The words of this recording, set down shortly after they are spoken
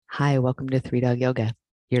Hi, welcome to Three Dog Yoga.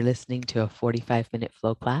 You're listening to a 45-minute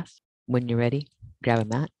flow class. When you're ready, grab a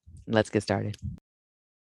mat and let's get started.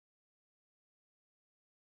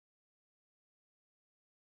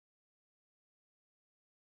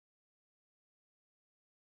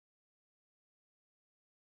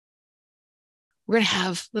 We're going to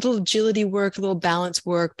have little agility work, a little balance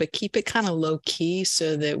work, but keep it kind of low key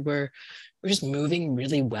so that we're just moving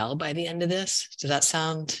really well by the end of this. Does that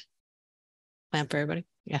sound plan for everybody?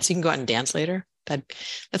 Yeah, so you can go out and dance later.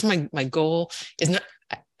 That's my goal. Is not.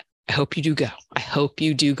 I hope you do go. I hope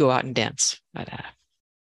you do go out and dance. But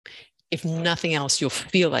if nothing else, you'll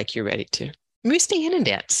feel like you're ready to. Maybe stay in and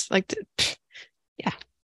dance. Yeah,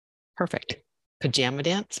 perfect. Pajama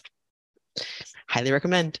dance. Highly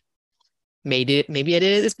recommend. Maybe I did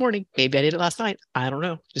it this morning. Maybe I did it last night. I don't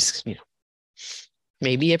know. Just,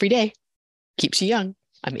 maybe every day keeps you young.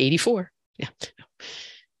 I'm 84. Yeah.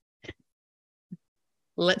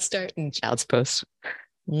 Let's start in child's pose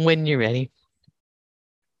when you're ready.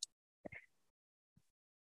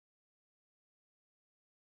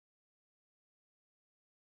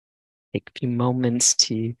 Take a few moments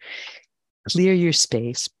to clear your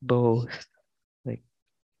space, both like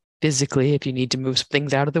physically, if you need to move some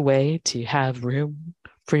things out of the way to have room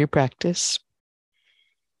for your practice.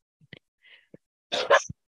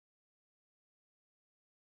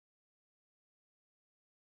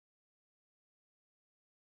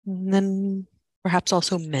 And then perhaps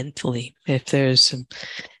also mentally, if there's some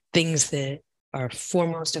things that are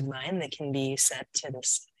foremost of mind that can be set to the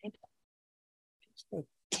side.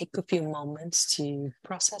 Take a few moments to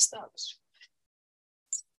process those.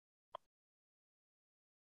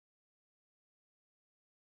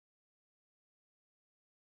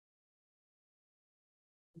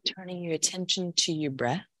 Turning your attention to your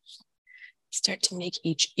breath. Start to make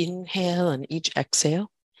each inhale and each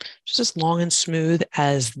exhale just as long and smooth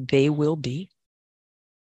as they will be.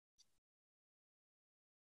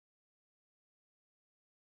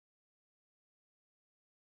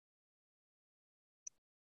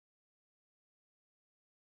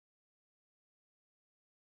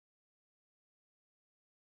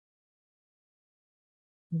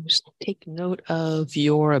 Just take note of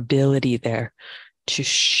your ability there to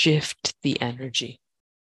shift the energy.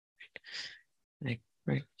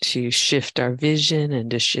 Right, to shift our vision and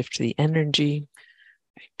to shift the energy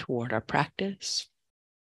toward our practice.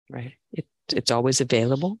 Right, it's always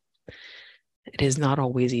available. It is not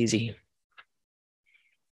always easy.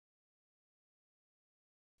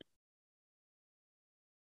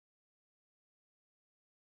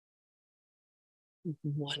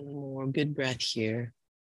 One more good breath here.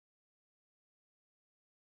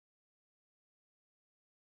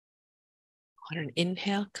 On an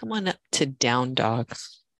inhale, come on up to down dog.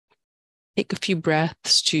 Take a few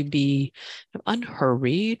breaths to be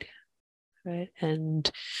unhurried, right? And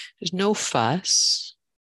there's no fuss.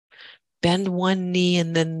 Bend one knee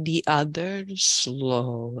and then the other,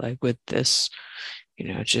 slow, like with this,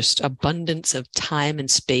 just abundance of time and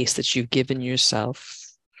space that you've given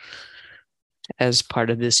yourself as part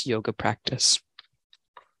of this yoga practice.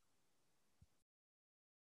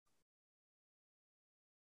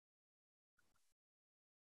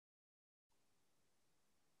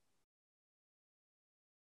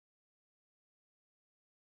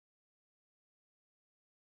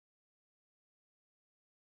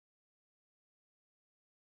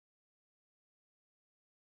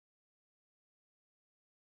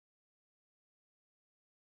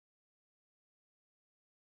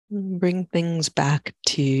 Bring things back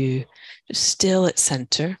to just still at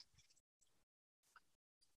center.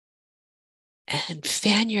 And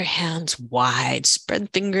fan your hands wide, spread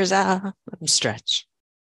fingers out, let them stretch.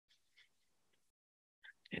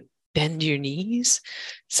 And bend your knees,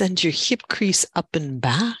 send your hip crease up and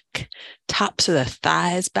back, tops of the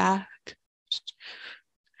thighs back.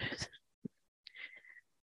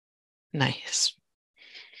 Nice.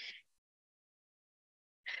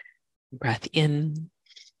 Breath in.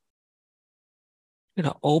 You're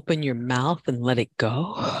going to open your mouth and let it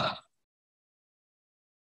go.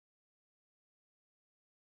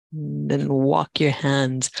 And then walk your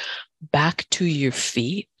hands back to your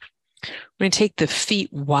feet. We're going to take the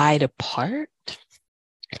feet wide apart,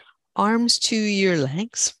 arms to your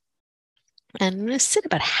legs, and I'm going to sit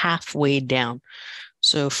about halfway down.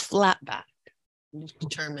 So flat back.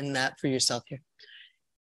 Determine that for yourself here.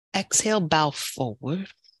 Exhale, bow forward.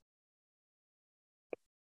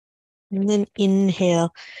 And then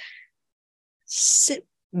inhale, sit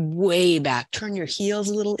way back. Turn your heels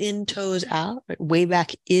a little in, toes out. Way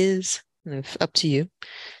back is up to you.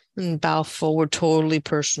 And bow forward, totally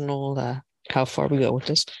personal, how far we go with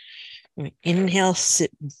this. Inhale,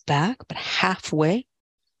 sit back, but halfway.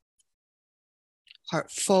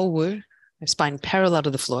 Heart forward, spine parallel to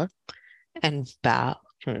the floor, and bow.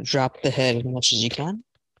 Drop the head as much as you can.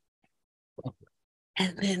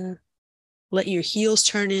 And then let your heels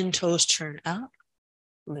turn in, toes turn out.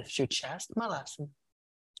 Lift your chest, Malasana.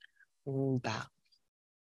 Bow.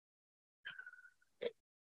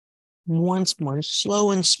 Once more,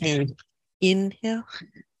 slow and smooth. Inhale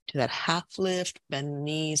to that half lift, bend the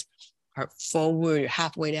knees, heart forward,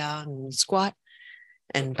 halfway down, and squat,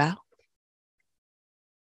 and bow.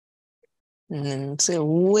 And then sit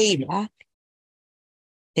way back,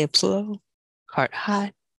 hips low, heart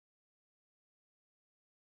high,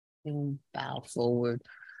 and bow forward,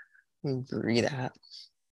 and breathe out.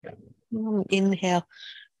 Inhale,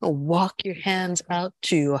 walk your hands out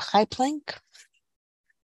to a high plank,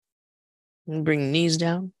 and bring knees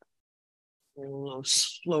down. A little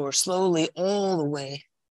slower, slowly all the way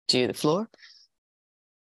to the floor.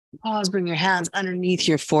 Pause, bring your hands underneath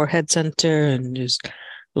your forehead center and just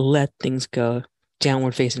let things go.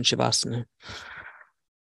 Downward facing Shavasana.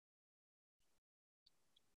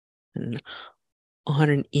 And on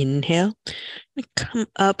an inhale, come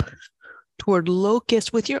up toward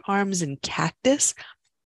locust with your arms in cactus.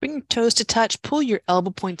 Bring your toes to touch, pull your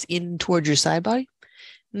elbow points in towards your side body.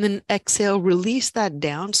 And then exhale, release that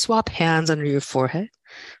down, swap hands under your forehead,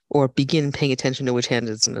 or begin paying attention to which hand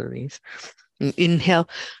is underneath. And inhale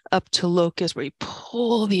up to locust, where you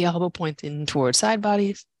pull the elbow points in towards side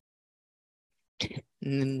bodies. And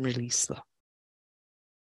then release slow.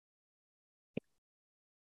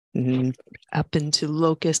 And up into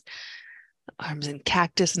locust, arms in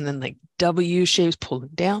cactus, and then like W shapes,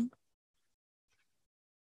 pulling down.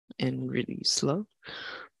 And release slow.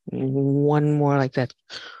 One more like that.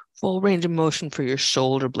 Full range of motion for your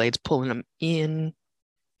shoulder blades, pulling them in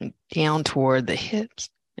and down toward the hips,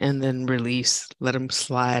 and then release. Let them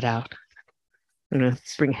slide out. I'm going to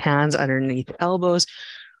bring hands underneath elbows,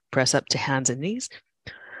 press up to hands and knees.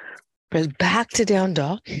 Press back to down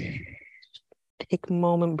dog. Take a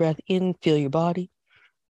moment, breath in, feel your body.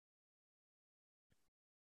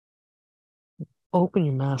 Open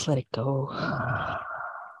your mouth, let it go.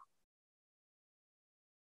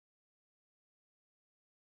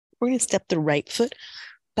 We're going to step the right foot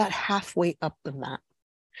about halfway up the mat.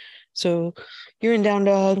 So you're in down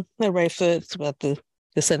dog, the right foot's about the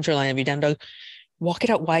center line of your down dog. Walk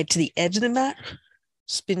it out wide to the edge of the mat.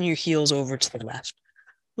 Spin your heels over to the left.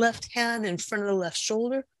 Left hand in front of the left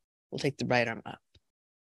shoulder. We'll take the right arm up.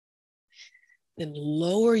 Then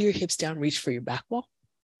lower your hips down, reach for your back wall.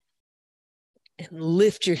 And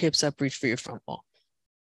lift your hips up, reach for your front wall.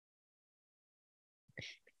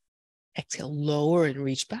 Exhale, lower and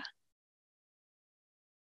reach back.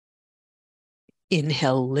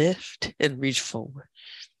 Inhale, lift and reach forward.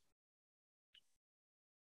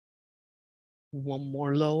 One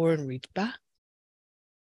more, lower and reach back.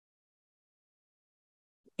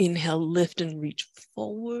 Inhale, lift and reach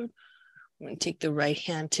forward. We're going to take the right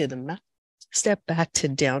hand to the mat. Step back to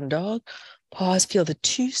down dog. Pause, feel the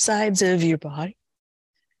two sides of your body.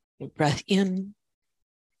 Your breath in.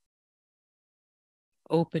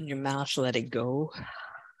 Open your mouth, let it go.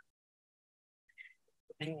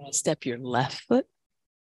 And you're going to step your left foot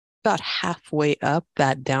about halfway up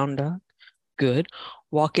that down dog. Good.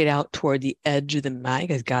 Walk it out toward the edge of the mat. You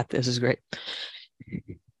guys got this. This is great.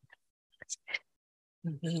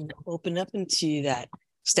 And then open up into that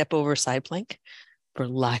step over side plank. For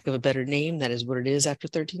lack of a better name, that is what it is after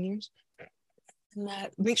 13 years. And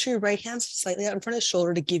make sure your right hand's slightly out in front of the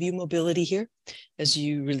shoulder to give you mobility here as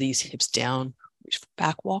you release hips down, reach for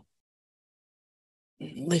back wall.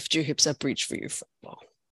 Lift your hips up, reach for your front wall.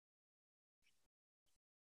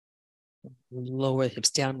 Lower the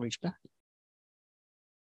hips down, reach back.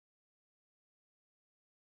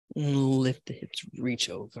 Lift the hips, reach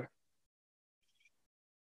over.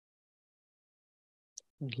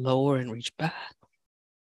 Lower and reach back.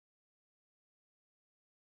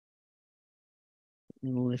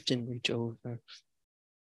 Lift and reach over.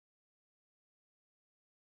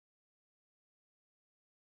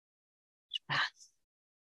 Back.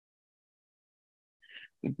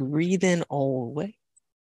 Breathe in all the way.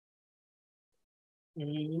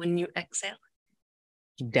 And when you exhale,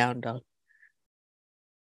 down dog.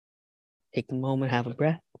 Take a moment, have a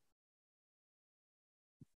breath.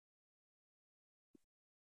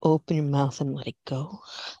 Open your mouth and let it go.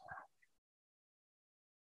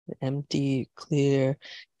 Empty, clear,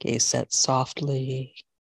 gaze set softly.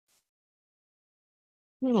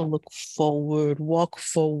 You're going to look forward, walk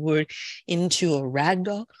forward into a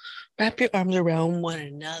ragdoll. Wrap your arms around one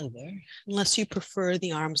another, unless you prefer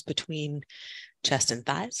the arms between chest and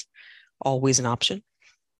thighs. always an option.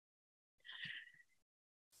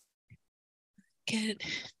 Get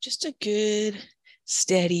just a good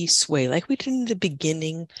steady sway like we did in the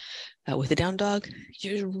beginning with the down dog.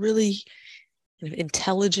 You're really kind of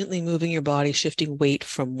intelligently moving your body, shifting weight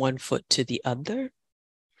from one foot to the other.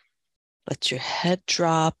 Let your head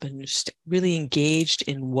drop and just really engaged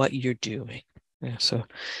in what you're doing. Yeah, so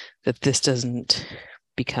that this doesn't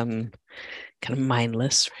become kind of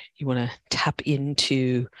mindless, right? You want to tap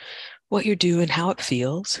into what you're doing, how it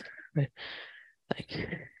feels, right? Like,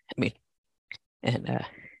 I mean, and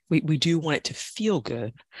we do want it to feel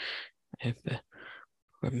good. Right?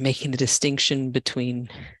 We're making the distinction between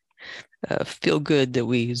feel good that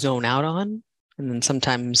we zone out on, and then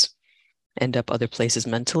sometimes end up other places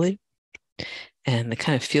mentally, and the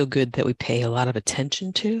kind of feel good that we pay a lot of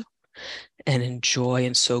attention to and enjoy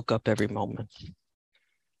and soak up every moment.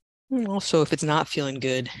 And also, if it's not feeling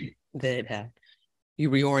good, that you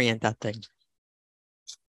reorient that thing.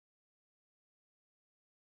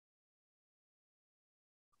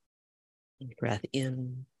 Breath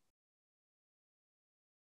in.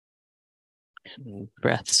 And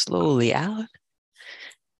breath slowly out.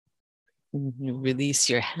 And you release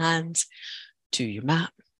your hands to your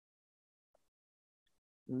mat.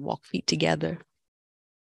 Walk feet together.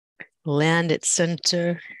 Land at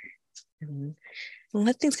center. And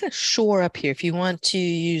let things kind of shore up here. If you want to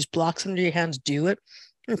use blocks under your hands, do it.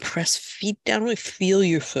 And press feet down. Really feel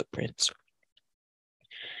your footprints.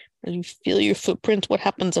 As you feel your footprints, what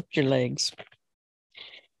happens up your legs?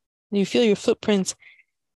 When you feel your footprints,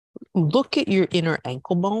 look at your inner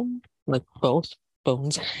ankle bone, like both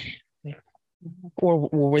bones, or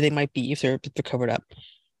where they might be if they're covered up.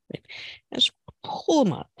 Right? Just pull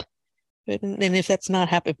them up. And if that's not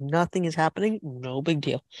happening, if nothing is happening, no big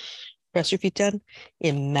deal. Press your feet down.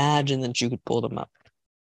 Imagine that you could pull them up.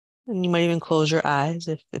 And you might even close your eyes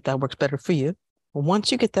if that works better for you. But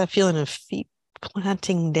once you get that feeling of feet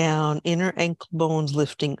planting down, inner ankle bones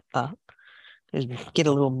lifting up, just get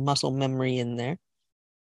a little muscle memory in there.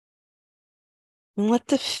 And let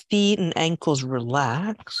the feet and ankles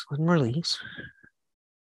relax and release.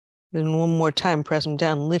 Then one more time, press them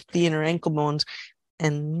down, lift the inner ankle bones,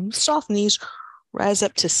 and soft knees, rise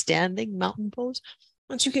up to standing mountain pose.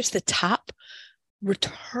 Once you get to the top,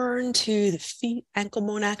 return to the feet, ankle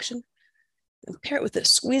bone action. And pair it with the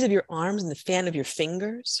squeeze of your arms and the fan of your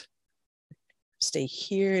fingers. Stay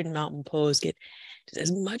here in mountain pose. Get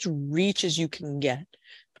as much reach as you can get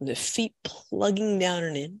from the feet plugging down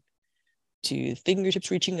and in to fingertips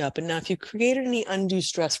reaching up. And now if you created any undue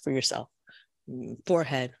stress for yourself,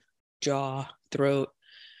 forehead, jaw, throat,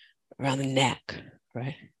 around the neck,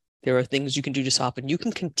 right? There are things you can do to soften. You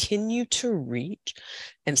can continue to reach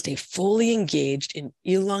and stay fully engaged in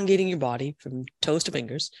elongating your body from toes to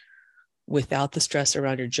fingers without the stress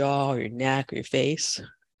around your jaw or your neck or your face.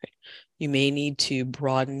 Right? You may need to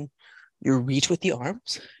broaden your reach with the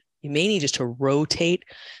arms. You may need just to rotate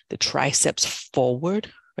the triceps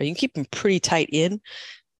forward. Right? You can keep them pretty tight in,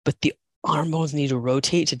 but the arm bones need to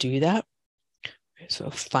rotate to do that.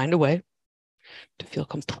 So find a way to feel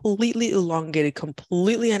completely elongated,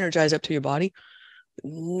 completely energized up to your body.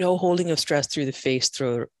 No holding of stress through the face,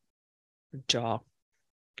 throat, jaw,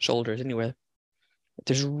 shoulders, anywhere.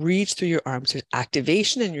 There's reach through your arms. There's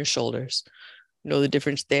activation in your shoulders. Know the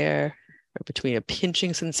difference there between a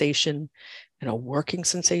pinching sensation and a working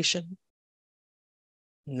sensation.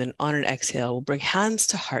 And then on an exhale, we'll bring hands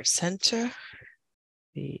to heart center.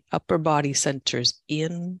 The upper body centers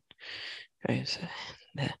in. Right? So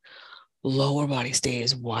the lower body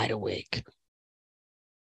stays wide awake.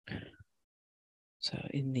 So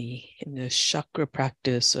in the chakra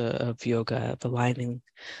practice of yoga, of aligning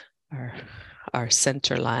our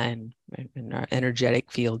center line, right, in our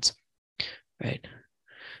energetic fields, right?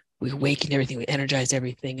 We awakened everything, we energized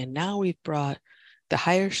everything, and now we've brought the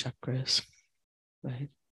higher chakras, right,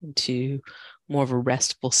 into more of a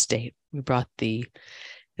restful state. We brought the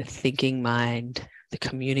thinking mind, the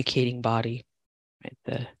communicating body,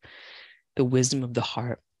 right, the wisdom of the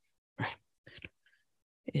heart, right,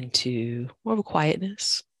 into more of a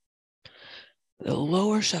quietness. The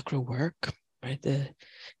lower chakra work, right, the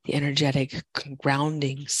energetic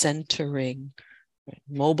grounding, centering, right,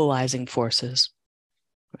 mobilizing forces,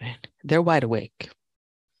 right, they're wide awake.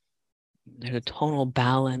 There's a tonal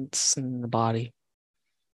balance in the body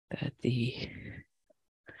that the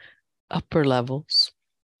upper levels,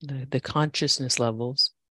 the consciousness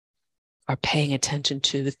levels, are paying attention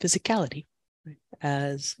to the physicality, right,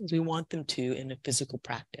 as we want them to in a physical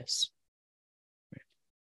practice. Right.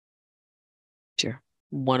 Sure.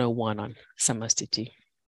 101 on Samastiti.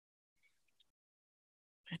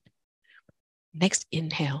 Right. Next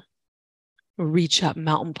inhale. Reach up,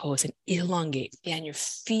 mountain pose, and elongate. Fan your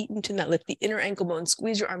feet into that. Lift the inner ankle bone.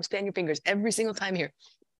 Squeeze your arms, fan your fingers every single time here.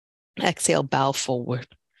 Exhale, bow forward.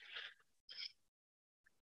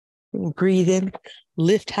 Breathe in,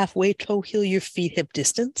 lift halfway, toe heel your feet hip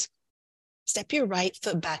distance. Step your right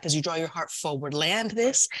foot back as you draw your heart forward. Land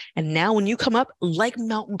this. And now when you come up, like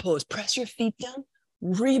mountain pose, press your feet down,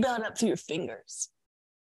 rebound up through your fingers.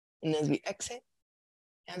 And as we exhale,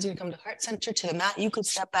 hands are gonna come to heart center to the mat. You could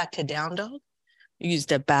step back to down dog. You can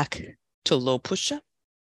step back to low push-up.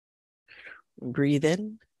 Breathe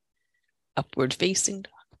in, upward facing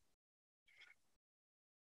dog.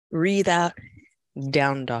 Breathe out,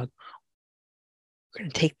 down dog. We're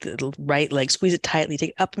gonna take the right leg, squeeze it tightly,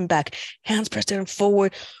 take it up and back, hands press down and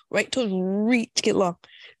forward, right toes reach, get long.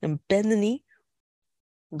 Then bend the knee,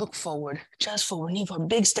 look forward, chest forward, knee forward,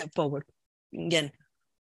 big step forward. Again,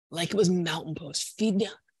 like it was mountain pose, feet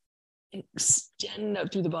down, and extend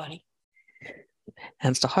up through the body.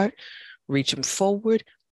 Hands to heart, reach them forward,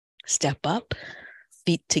 step up,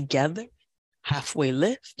 feet together, halfway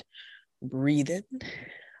lift, breathe in.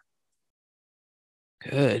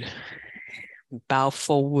 Good. Bow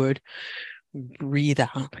forward, breathe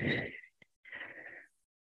out.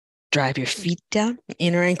 Drive your feet down,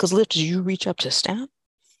 inner ankles lift as you reach up to stand.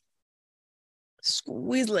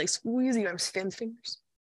 Squeeze the legs, squeeze the arms, fan the fingers.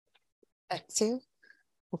 Exhale,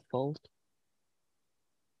 fold.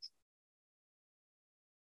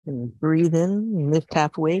 And breathe in, lift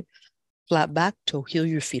halfway, flat back, toe heel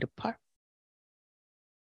your feet apart.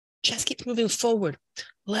 Chest keeps moving forward.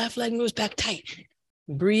 Left leg moves back tight.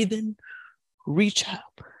 Breathe in, reach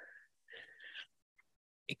up.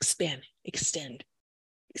 Expand, extend,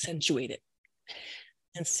 accentuate it.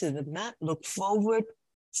 And to the mat, look forward,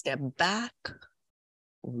 step back,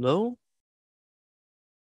 low.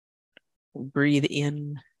 Breathe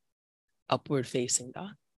in, upward facing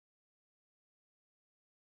dog.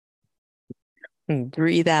 And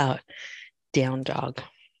breathe out, down dog.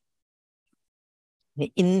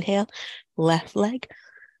 And inhale, left leg,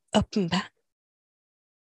 up and back.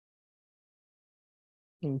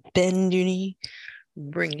 And bend your knee,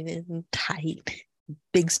 bring it in tight.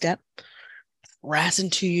 Big step, press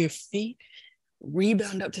into your feet,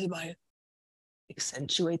 rebound up to the body.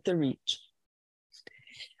 Accentuate the reach.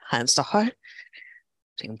 Hands to heart.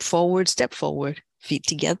 Take them forward, step forward, feet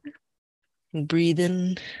together. And breathe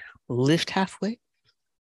in, lift halfway.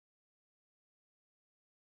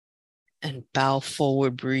 And bow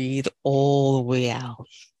forward, breathe all the way out.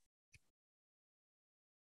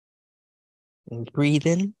 And breathe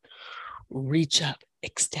in, reach up,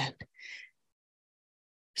 extend.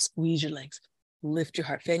 Squeeze your legs, lift your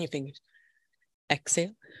heart, fan your fingers.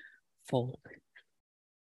 Exhale, fold.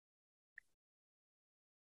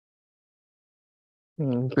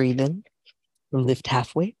 And breathe in, lift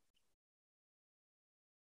halfway.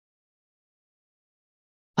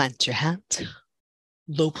 Plant your hands,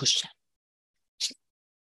 low push down.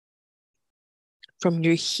 From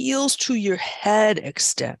your heels to your head,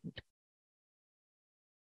 extend.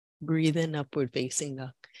 Breathe in, upward facing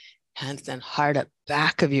dog. Hands down, hard up,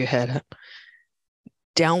 back of your head up.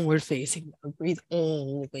 Downward facing dog. Breathe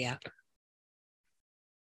all the way out.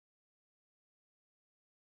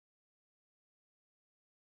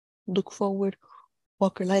 Look forward,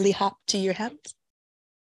 walk or lightly hop to your hands.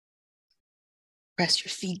 Press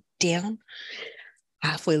your feet down,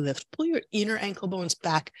 halfway lift. Pull your inner ankle bones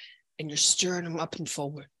back and your sternum up and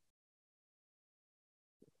forward.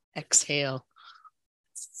 Exhale,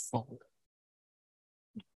 fold.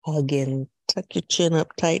 Again, tuck your chin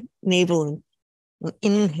up tight, navel and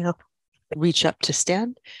inhale. Reach up to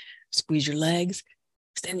stand, squeeze your legs,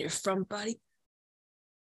 extend your front body,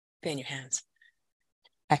 fan your hands.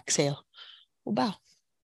 Exhale, we'll bow.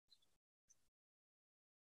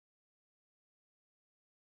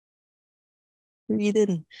 Breathe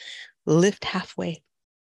in, lift halfway.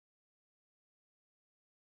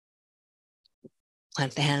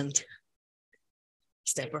 Plant the hands.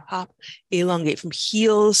 Step or hop, elongate from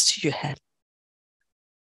heels to your head.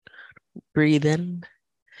 Breathe in,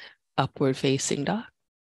 upward facing dog.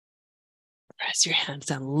 Press your hands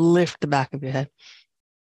down, lift the back of your head.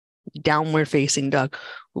 Downward facing dog.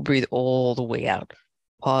 We'll breathe all the way out.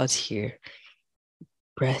 Pause here.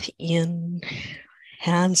 Breath in,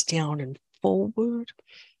 hands down and forward.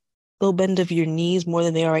 Little bend of your knees more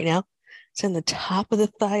than they are right now. Send the top of the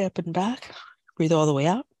thigh up and back. Breathe all the way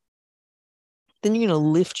out. Then you're going to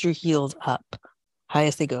lift your heels up, high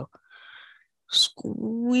as they go.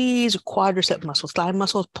 Squeeze quadricep muscles, thigh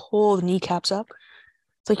muscles, pull the kneecaps up.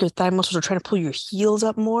 It's like your thigh muscles are trying to pull your heels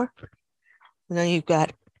up more. And now you've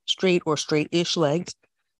got straight or straight-ish legs,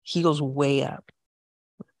 heels way up.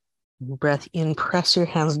 Breath in, press your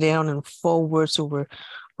hands down and forward. So we're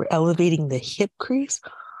elevating the hip crease,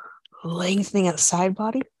 lengthening at side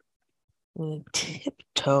body, and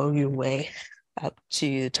tiptoe your way up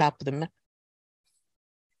to the top of the mat.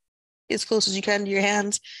 As close as you can to your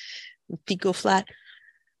hands. Feet go flat.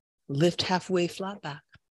 Lift halfway, flat back.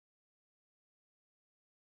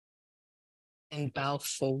 And bow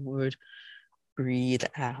forward. Breathe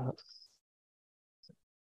out.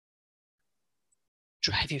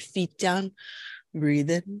 Drive your feet down. Breathe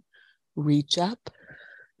in. Reach up.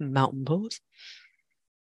 Mountain pose.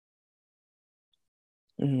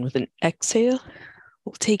 And with an exhale,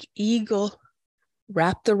 we'll take eagle.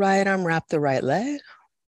 Wrap the right arm, wrap the right leg.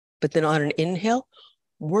 But then on an inhale,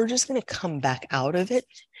 we're just going to come back out of it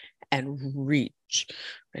and reach.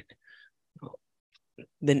 Right.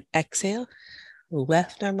 Then exhale,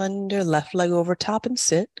 left arm under, left leg over top and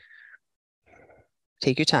sit.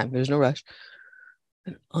 Take your time, there's no rush.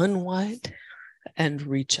 And unwind and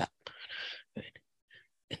reach up. Right.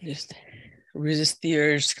 And just resist the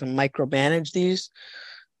urge to micromanage these.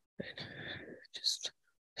 Right. Just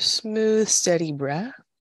smooth, steady breath.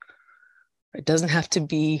 It doesn't have to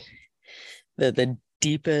be the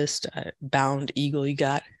deepest bound eagle you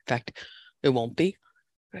got. In fact, it won't be.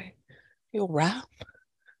 Right? You'll wrap.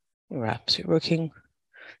 So you're working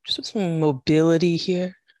just with some mobility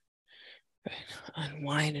here. Right?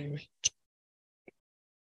 Unwind and reach.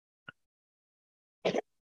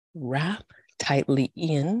 Wrap tightly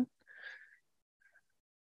in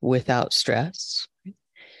without stress.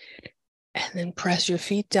 And then press your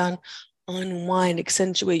feet down. Unwind,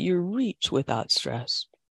 accentuate your reach without stress.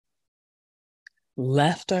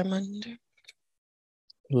 Left arm under.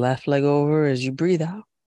 Left leg over as you breathe out.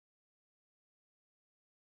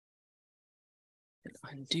 And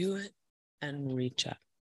undo it and reach up.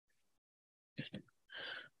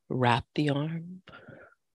 Wrap the arm.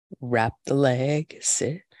 Wrap the leg.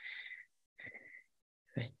 Sit.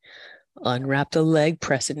 Okay. Unwrap the leg.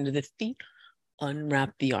 Press it into the feet.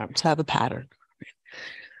 Unwrap the arms. Have a pattern.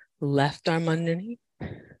 Left arm underneath.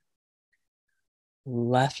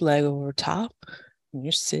 Left leg over top. And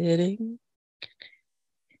you're sitting.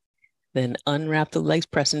 Then unwrap the legs.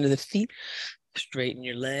 Press into the feet. Straighten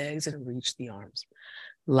your legs and reach the arms.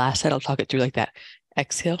 Last set, I'll talk it through like that.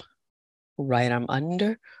 Exhale, right arm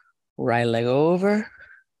under, right leg over.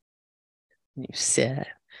 You sit.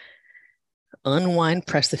 Unwind,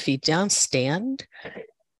 press the feet down, stand,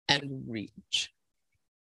 and reach.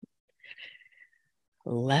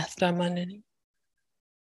 Left arm underneath.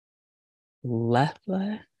 Left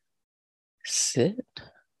leg, sit.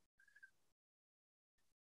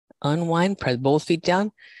 Unwind, press both feet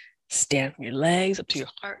down. Stand from your legs up to your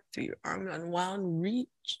heart, through your arms, unwound, reach.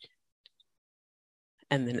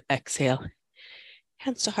 And then exhale.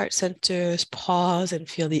 Hands to heart centers, pause and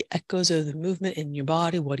feel the echoes of the movement in your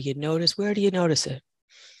body. What do you notice? Where do you notice it?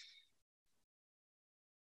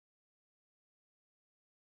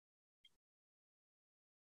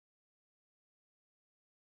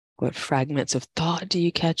 What fragments of thought do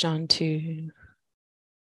you catch on to?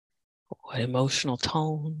 What emotional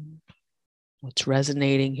tone? What's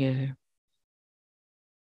resonating here?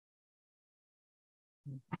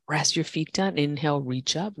 Rest your feet down. Inhale,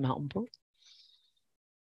 reach up, mountain pose.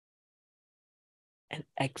 And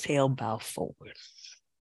exhale, bow forward.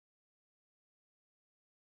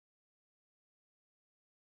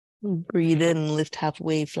 Breathe in, lift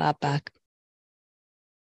halfway, flat back.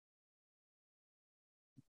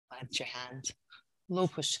 Plant your hands. Low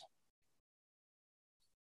push.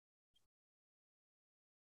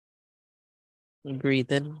 And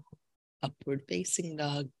breathe in, upward facing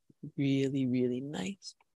dog. Really, really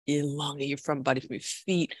nice. Elongate your front body from your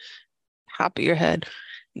feet, top of your head.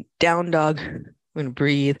 Down dog. I'm going to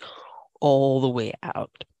breathe all the way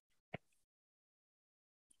out.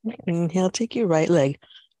 Inhale, take your right leg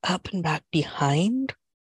up and back behind.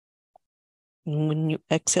 And when you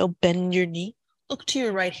exhale, bend your knee. Look to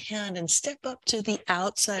your right hand and step up to the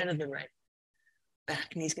outside of the right.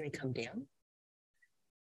 Back knee's going to come down.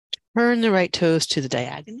 Turn the right toes to the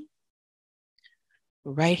diagonal.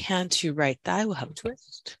 Right hand to right thigh. We'll have a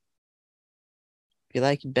twist. If you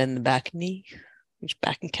like, bend the back knee. Reach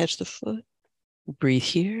back and catch the foot. Breathe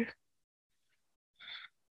here.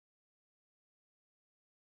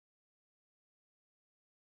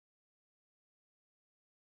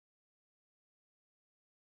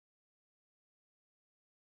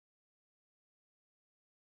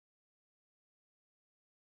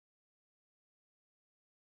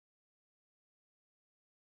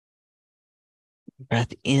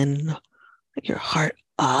 Breath in, like your heart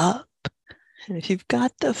up. And if you've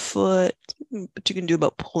got the foot, what you can do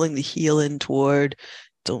about pulling the heel in toward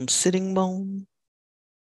own sitting bone.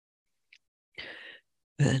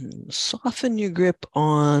 Then soften your grip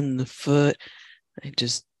on the foot. And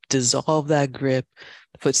just dissolve that grip.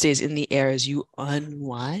 The foot stays in the air as you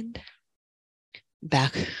unwind.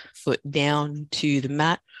 Back foot down to the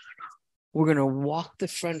mat. We're going to walk the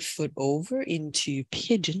front foot over into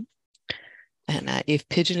pigeon. And if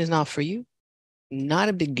pigeon is not for you, not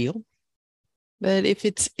a big deal. But if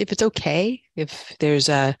it's okay, if there's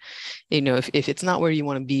a, if it's not where you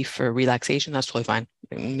want to be for relaxation, that's totally fine.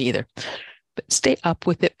 Me either. But stay up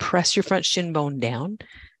with it. Press your front shin bone down.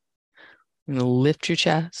 And lift your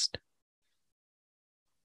chest.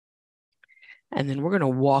 And then we're going to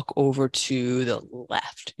walk over to the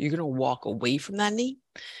left. You're going to walk away from that knee,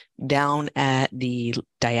 down at the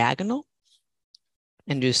diagonal,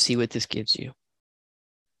 and just see what this gives you.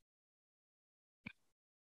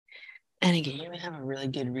 And again, you may have a really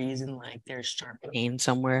good reason, like there's sharp pain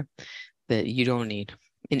somewhere that you don't need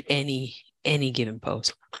in any given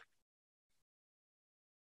pose.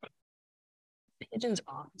 Pigeon's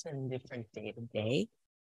often different day to day.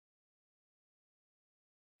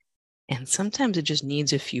 And sometimes it just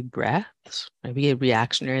needs a few breaths. Maybe get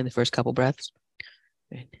reactionary in the first couple breaths.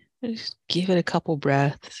 Right? Just give it a couple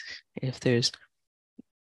breaths. If there's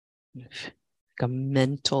like a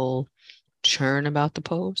mental churn about the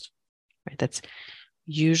pose, right? That's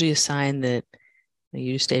usually a sign that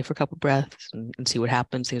you just stay for a couple breaths and see what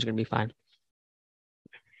happens. Things are going to be fine.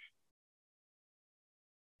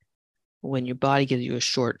 When your body gives you a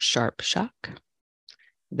short, sharp shock,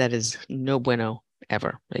 that is no bueno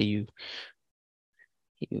ever. You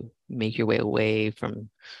make your way away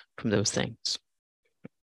from those things.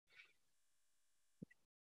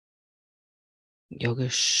 Yoga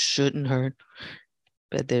shouldn't hurt,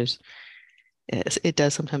 but it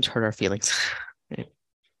does sometimes hurt our feelings.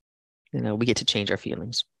 We get to change our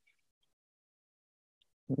feelings.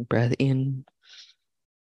 Breath in.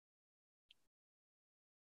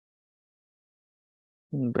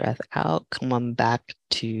 Breath out. Come on back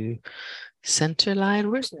to center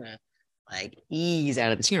line. We're just gonna ease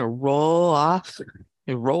out of this. Roll off.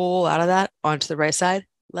 Roll out of that onto the right side.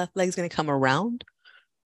 Left leg's gonna come around.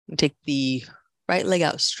 And take the right leg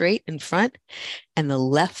out straight in front, and the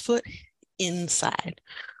left foot inside.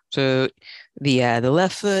 So the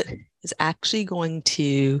left foot is actually going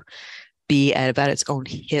to be at about its own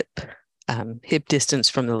hip distance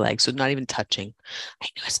from the leg, so not even touching. I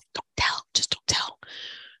know, don't tell, just don't tell.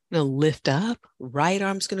 I'm gonna lift up. Right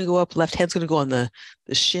arm's gonna go up. Left hand's gonna go on the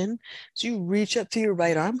shin. So you reach up to your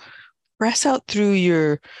right arm, press out through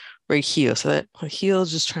your right heel, so that heel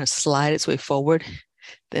is just trying to slide its way forward.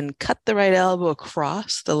 Then cut the right elbow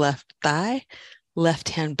across the left thigh, left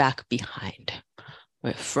hand back behind.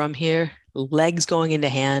 Right, from here, legs going into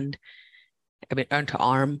hand, onto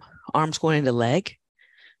arm, arms going into leg.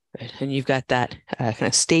 Right, and you've got that kind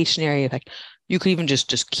of stationary effect. You could even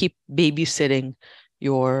just keep babysitting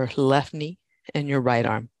your left knee and your right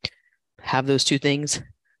arm. Have those two things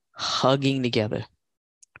hugging together.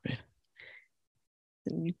 Right.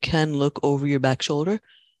 And you can look over your back shoulder.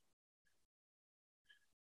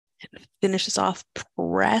 And finish this off,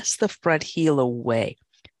 press the front heel away.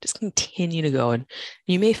 Just continue to go. And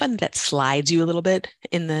you may find that slides you a little bit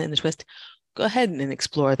in the twist. Go ahead and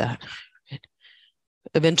explore that.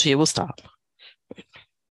 Eventually it will stop.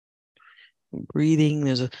 Breathing,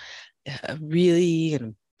 there's a really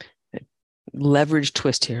leveraged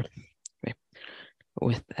twist here. Right?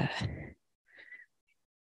 With that.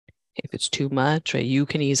 If it's too much, right, you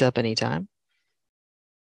can ease up anytime.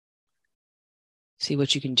 See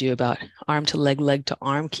what you can do about arm to leg, leg to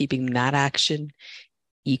arm, keeping that action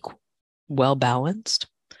equal, well balanced.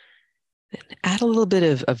 And add a little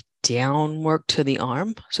bit of down work to the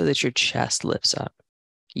arm so that your chest lifts up.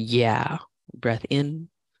 Yeah. Breath in.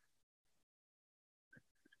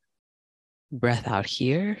 Breath out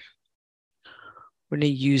here. We're going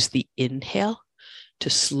to use the inhale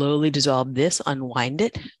to slowly dissolve this, unwind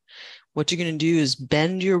it. What you're going to do is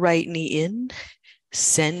bend your right knee in.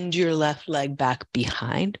 Send your left leg back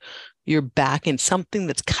behind. You're back in something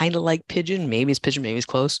that's kind of like pigeon. Maybe it's pigeon, maybe it's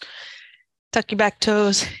close. Tuck your back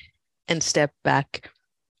toes and step back,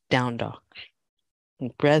 down dog.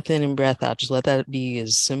 And breath in and breath out. Just let that be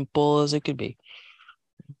as simple as it could be.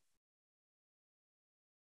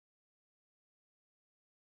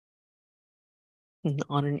 And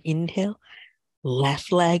on an inhale,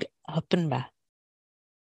 left leg up and back.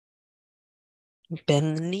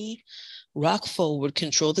 Bend the knee, rock forward,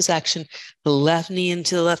 control this action, the left knee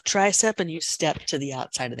into the left tricep, and you step to the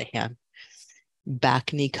outside of the hand.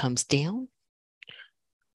 Back knee comes down.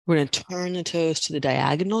 We're going to turn the toes to the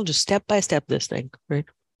diagonal, just step by step this thing, right?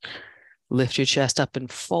 Lift your chest up and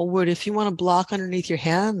forward. If you want to block underneath your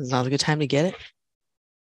hands, now's a good time to get it.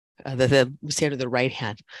 We say to the right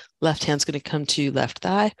hand. Left hand's going to come to left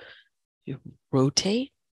thigh. You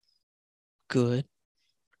rotate. Good.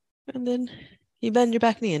 And then you bend your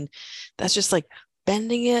back knee. And that's just like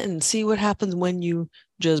bending it, and see what happens when you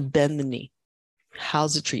just bend the knee.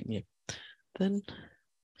 How's it treating you? Then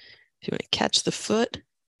if you want to catch the foot,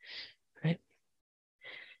 right?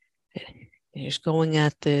 You're just going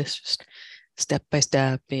at this just step by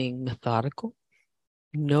step, being methodical,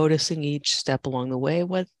 noticing each step along the way,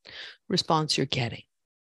 what response you're getting.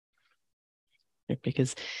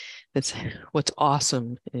 Because that's what's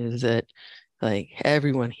awesome, is that like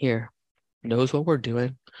everyone here knows what we're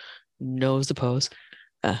doing, knows the pose.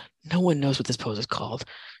 No one knows what this pose is called.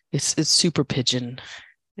 It's super pigeon.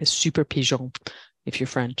 It's super pigeon if you're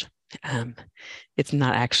French. It's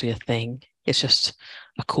not actually a thing. It's just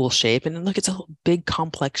a cool shape. And look, it's a big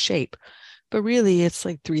complex shape. But really, it's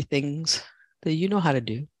like 3 things that you know how to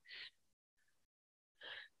do.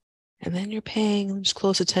 And then you're paying just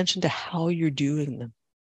close attention to how you're doing them.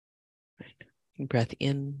 Right? Breath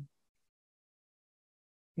in.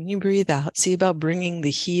 When you breathe out, see about bringing the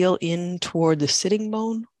heel in toward the sitting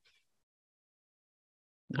bone.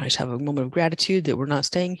 I just have a moment of gratitude that we're not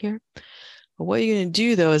staying here. But what you're going to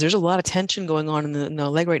do, though, is there's a lot of tension going on in the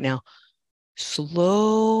leg right now.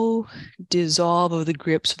 Slow dissolve of the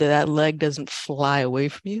grip so that leg doesn't fly away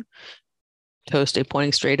from you. Toes stay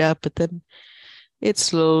pointing straight up, but then it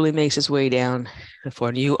slowly makes its way down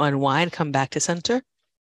before you unwind, come back to center.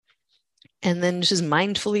 And then just as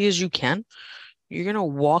mindfully as you can, you're going to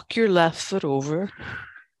walk your left foot over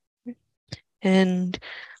and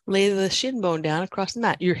lay the shin bone down across the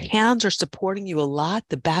mat. Your hands are supporting you a lot.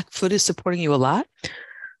 The back foot is supporting you a lot,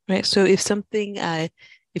 right? So if something,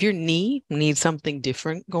 if your knee needs something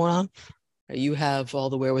different going on, you have all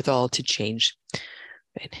the wherewithal to change,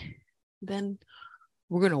 right? Then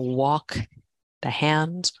we're going to walk the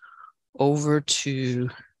hands over to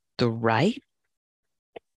the right.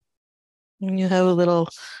 And you have a little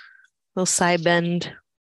side bend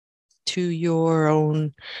to your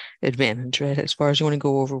own advantage, right? As far as you want to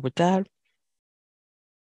go over with that.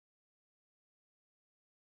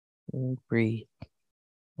 And breathe.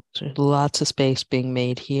 So there's lots of space being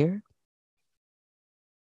made here.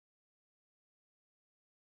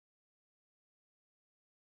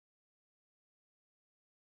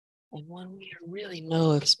 And when we really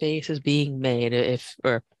know if space is being made,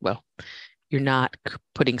 you're not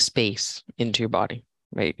putting space into your body,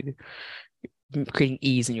 right? You're creating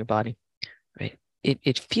ease in your body, right?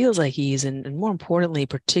 It feels like ease, and more importantly,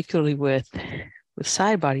 particularly with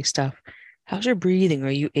side body stuff, how's your breathing? Are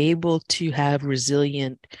you able to have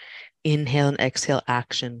resilient inhale and exhale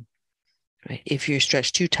action, right? If you're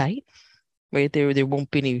stretched too tight, right, there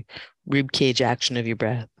won't be any rib cage action of your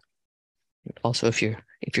breath. Also, if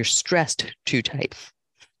you're stressed too tight,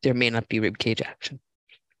 there may not be rib cage action.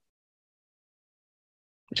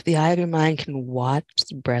 If the eye of your mind can watch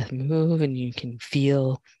the breath move, and you can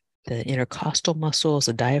feel the intercostal muscles,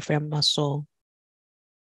 the diaphragm muscle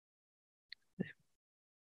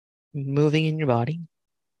moving in your body,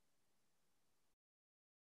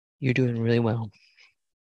 you're doing really well.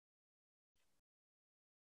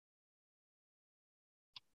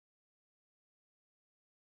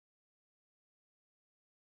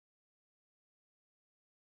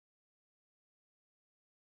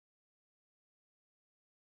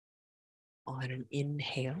 On an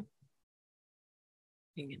inhale,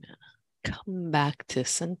 you're going to come back to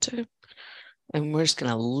center, and we're just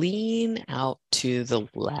going to lean out to the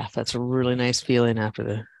left. That's a really nice feeling after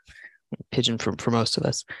the pigeon for most of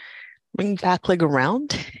us. Bring back leg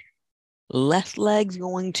around. Left leg's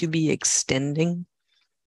going to be extending.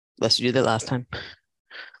 Let's do that last time.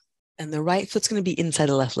 And the right foot's going to be inside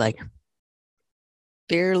the left leg.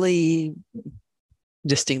 Barely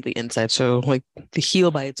distinctly inside. So like the heel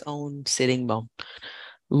by its own sitting bone.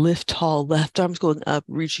 Lift tall, left arm's going up,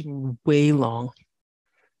 reaching way long.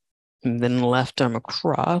 And then left arm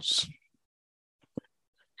across.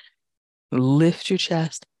 Lift your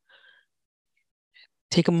chest.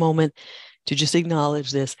 Take a moment to just acknowledge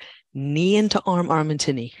this. Knee into arm, arm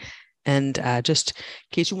into knee. And just in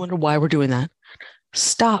case you wonder why we're doing that,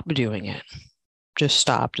 stop doing it. Just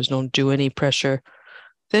stop. Just don't do any pressure.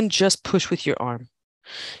 Then just push with your arm.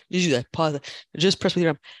 You do that. Pause. Just press with your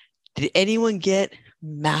arm. Did anyone get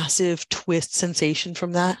massive twist sensation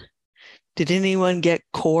from that? Did anyone get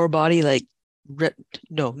core body like?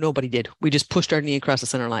 No, nobody did. We just pushed our knee across the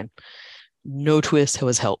center line. No twist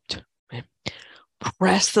has helped. Okay.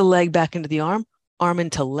 Press the leg back into the arm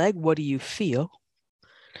into leg. What do you feel?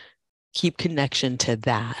 keep connection to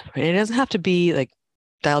that. Right? It doesn't have to be like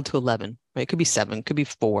dialed to 11, right? It could be 7, it could be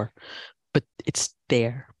 4, but it's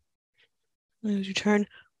there. As you turn,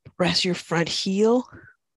 press your front heel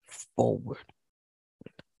forward.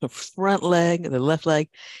 The front leg, the left leg,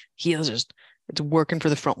 heel's just, it's working for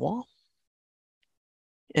the front wall.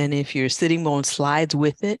 And if your sitting bone slides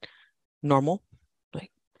with it, normal,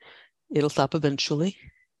 like it'll stop eventually.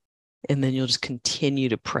 And then you'll just continue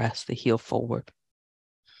to press the heel forward.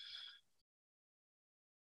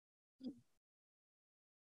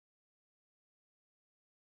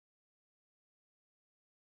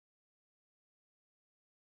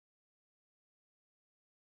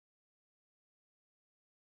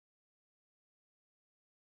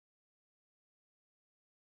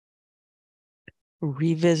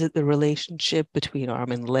 Revisit the relationship between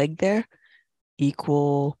arm and leg there.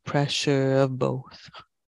 Equal pressure of both.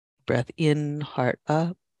 Breath in, heart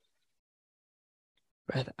up.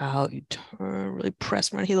 Breath out, you turn, really press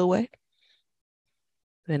front heel away.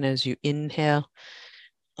 Then as you inhale,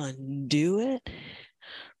 undo it.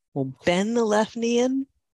 We'll bend the left knee in.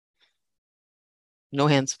 No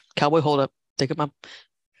hands. Cowboy hold up. Take up my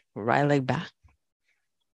right leg back.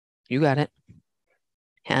 You got it.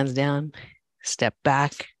 Hands down. Step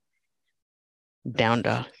back. Down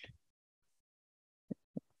dog.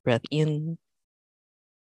 Breath in.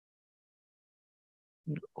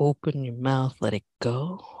 Open your mouth. Let it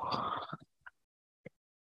go.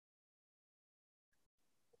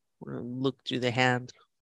 We're going to look through the hands.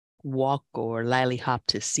 Walk or lily hop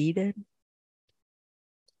to seated.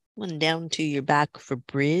 One down to your back for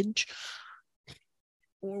bridge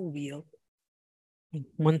or wheel.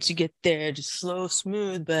 Once you get there, just slow,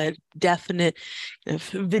 smooth, but definite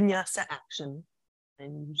vinyasa action.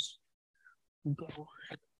 And you just go.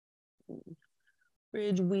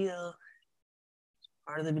 Bridge, wheel,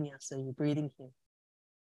 part of the vinyasa. You're breathing here.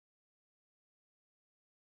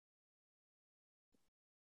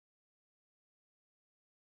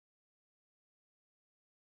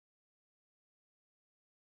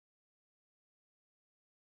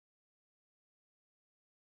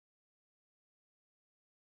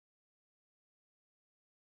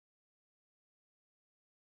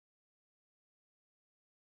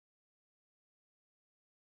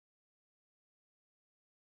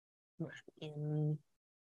 Breath in.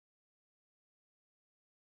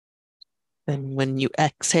 Then when you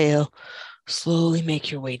exhale, slowly make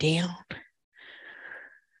your way down.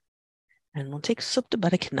 And we'll take Supta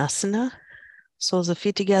Baddha Konasana. Soles of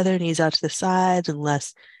feet together, knees out to the sides,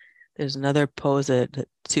 unless there's another pose that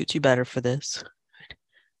suits you better for this.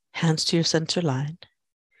 Hands to your center line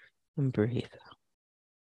and breathe.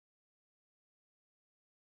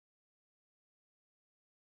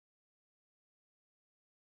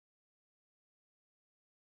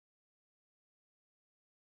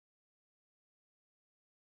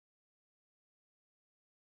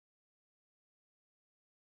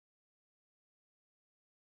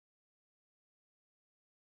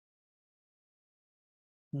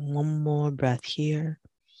 One more breath here.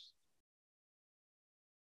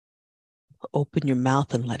 Open your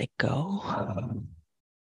mouth and let it go.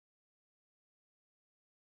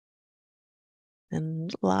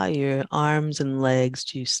 And allow your arms and legs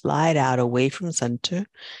to slide out away from center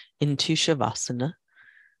into Shavasana.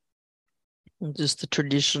 Just the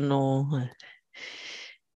traditional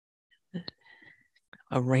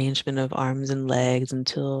arrangement of arms and legs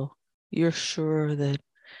until you're sure that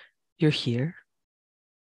you're here.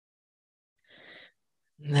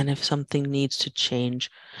 And then if something needs to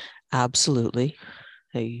change, absolutely,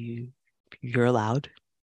 you're allowed,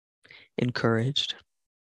 encouraged.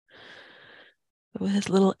 With as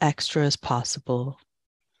little extra as possible,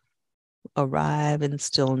 arrive in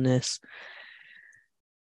stillness.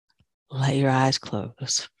 Let your eyes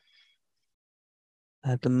close.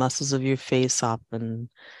 Let the muscles of your face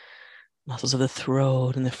soften, muscles of the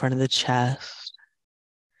throat and the front of the chest,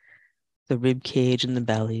 the rib cage and the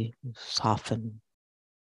belly soften.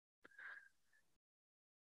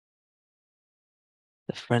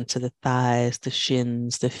 The fronts of the thighs, the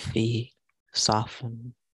shins, the feet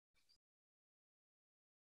soften.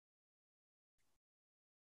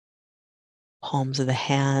 Palms of the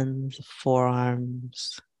hands, the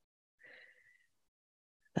forearms,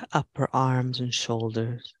 the upper arms and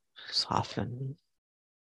shoulders soften.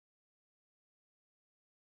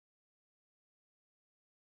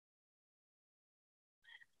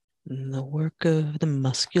 And the work of the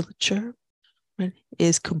musculature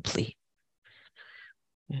is complete.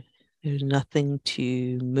 There's nothing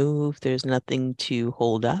to move. There's nothing to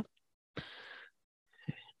hold up.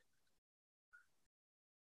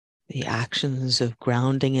 The actions of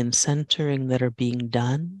grounding and centering that are being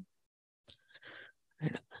done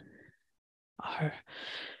right, are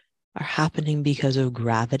happening because of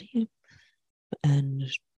gravity and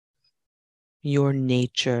your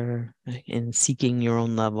nature in seeking your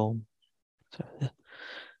own level. So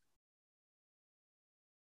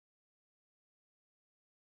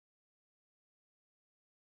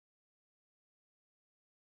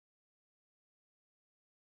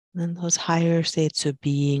and those higher states of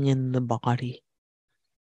being in the body,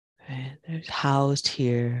 right? They're housed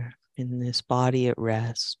here in this body at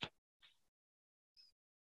rest.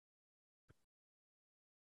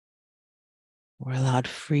 We're allowed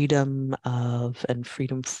freedom of and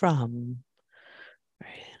freedom from, right,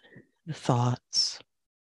 the thoughts.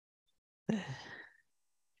 We're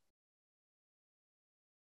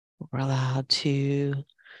allowed to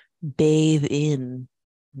bathe in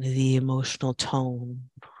the emotional tone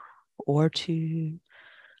or to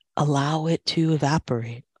allow it to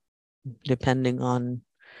evaporate, depending on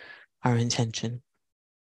our intention.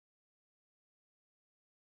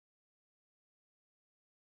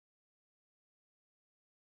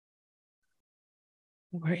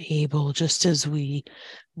 We're able, just as we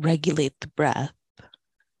regulate the breath,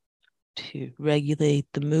 to regulate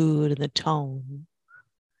the mood and the tone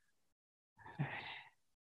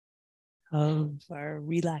of our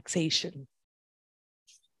relaxation.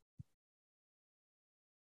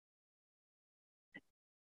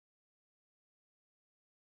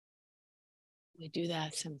 We do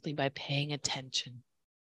that simply by paying attention,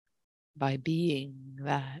 by being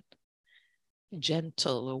that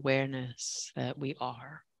gentle awareness that we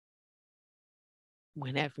are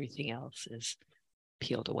when everything else is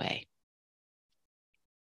peeled away.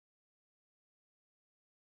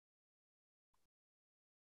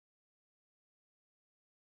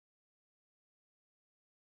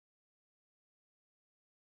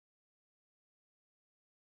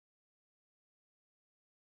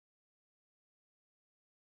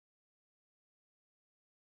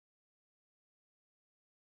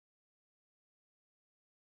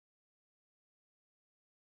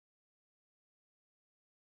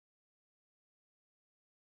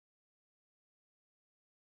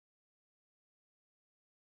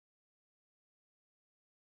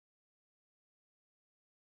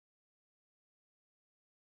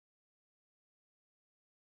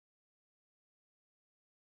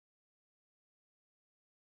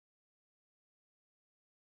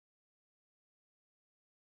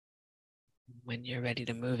 When you're ready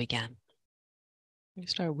to move again, you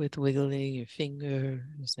start with wiggling your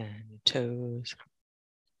fingers and your toes.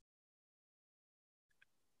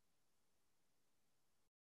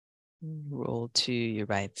 Roll to your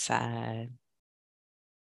right side.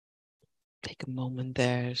 Take a moment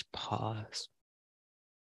there, just pause.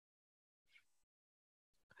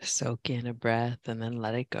 Soak in a breath and then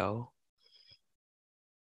let it go.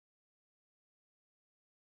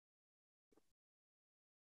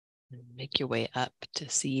 And make your way up to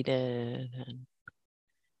seated and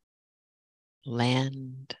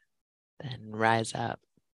land, then rise up.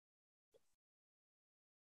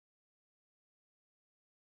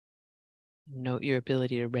 Note your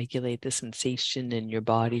ability to regulate the sensation in your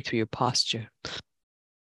body through your posture.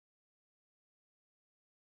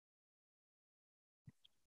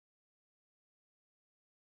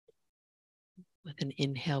 With an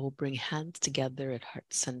inhale, we'll bring hands together at heart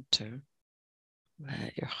center.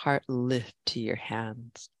 Let your heart lift to your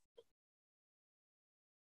hands.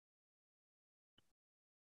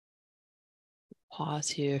 Pause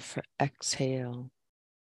here for exhale.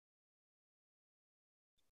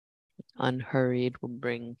 Unhurried, we'll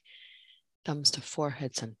bring thumbs to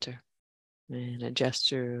forehead center and a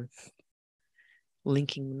gesture of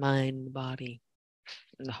linking the mind, the body,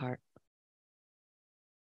 and the heart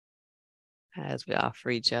as we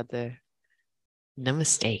offer each other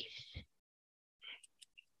namaste.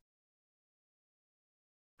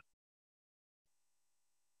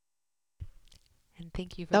 And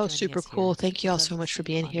thank you for That was joining super us cool. here. Thank you all We'd love so to much see for you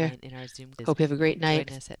being here. online in our Zoom. Hope you have a great night.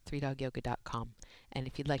 Join us at 3dogyoga.com. And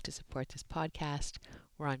if you'd like to support this podcast,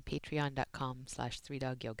 we're on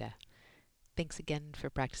patreon.com/3dogyoga. Thanks again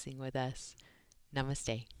for practicing with us.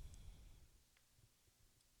 Namaste.